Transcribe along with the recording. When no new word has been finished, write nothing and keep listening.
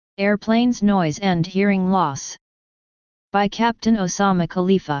Airplanes Noise and Hearing Loss. By Captain Osama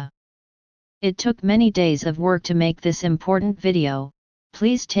Khalifa. It took many days of work to make this important video.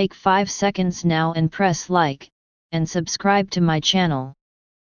 Please take 5 seconds now and press like, and subscribe to my channel.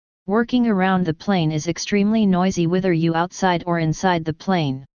 Working around the plane is extremely noisy whether you outside or inside the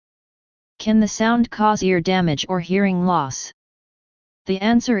plane. Can the sound cause ear damage or hearing loss? The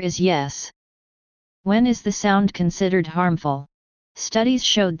answer is yes. When is the sound considered harmful? Studies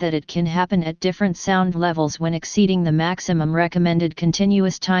showed that it can happen at different sound levels when exceeding the maximum recommended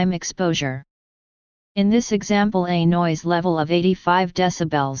continuous time exposure. In this example, a noise level of 85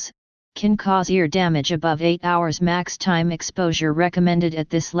 decibels can cause ear damage above 8 hours max time exposure recommended at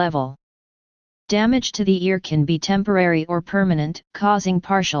this level. Damage to the ear can be temporary or permanent, causing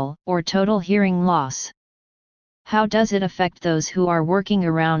partial or total hearing loss. How does it affect those who are working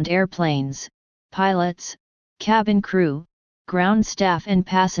around airplanes, pilots, cabin crew, ground staff and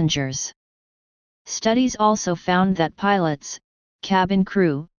passengers? Studies also found that pilots, cabin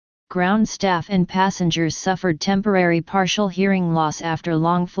crew, ground staff and passengers suffered temporary partial hearing loss after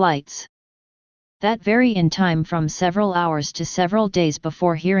long flights that vary in time from several hours to several days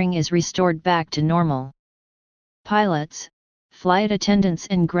before hearing is restored back to normal. Pilots, flight attendants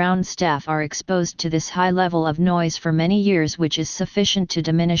and ground staff are exposed to this high level of noise for many years, which is sufficient to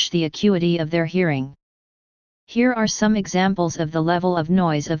diminish the acuity of their hearing. Here are some examples of the level of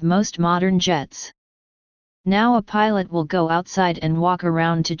noise of most modern jets. Now a pilot will go outside and walk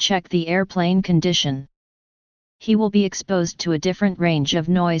around to check the airplane condition. He will be exposed to a different range of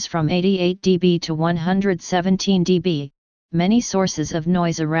noise from 88 dB to 117 dB, many sources of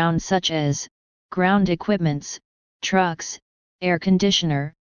noise around such as ground equipments, trucks, air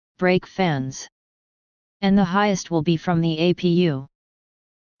conditioner, brake fans. And the highest will be from the APU.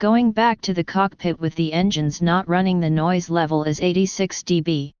 Going back to the cockpit with the engines not running, the noise level is 86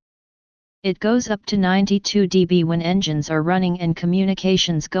 dB. It goes up to 92 dB when engines are running and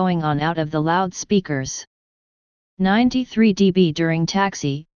communications going on out of the loudspeakers. 93 dB during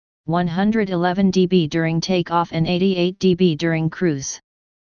taxi, 111 dB during takeoff and 88 dB during cruise.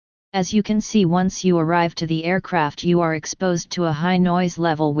 As you can see, once you arrive to the aircraft you are exposed to a high noise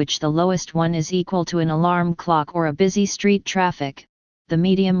level, which the lowest one is equal to an alarm clock or a busy street traffic. The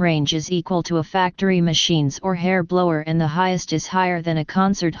medium range is equal to a factory machines or hair blower, and the highest is higher than a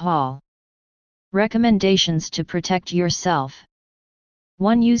concert hall. Recommendations to protect yourself.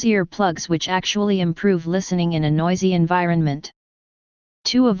 1. Use earplugs which actually improve listening in a noisy environment.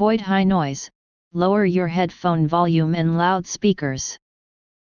 2. Avoid high noise, lower your headphone volume and loudspeakers,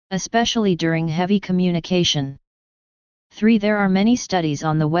 especially during heavy communication. 3. There are many studies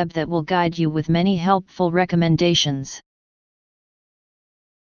on the web that will guide you with many helpful recommendations.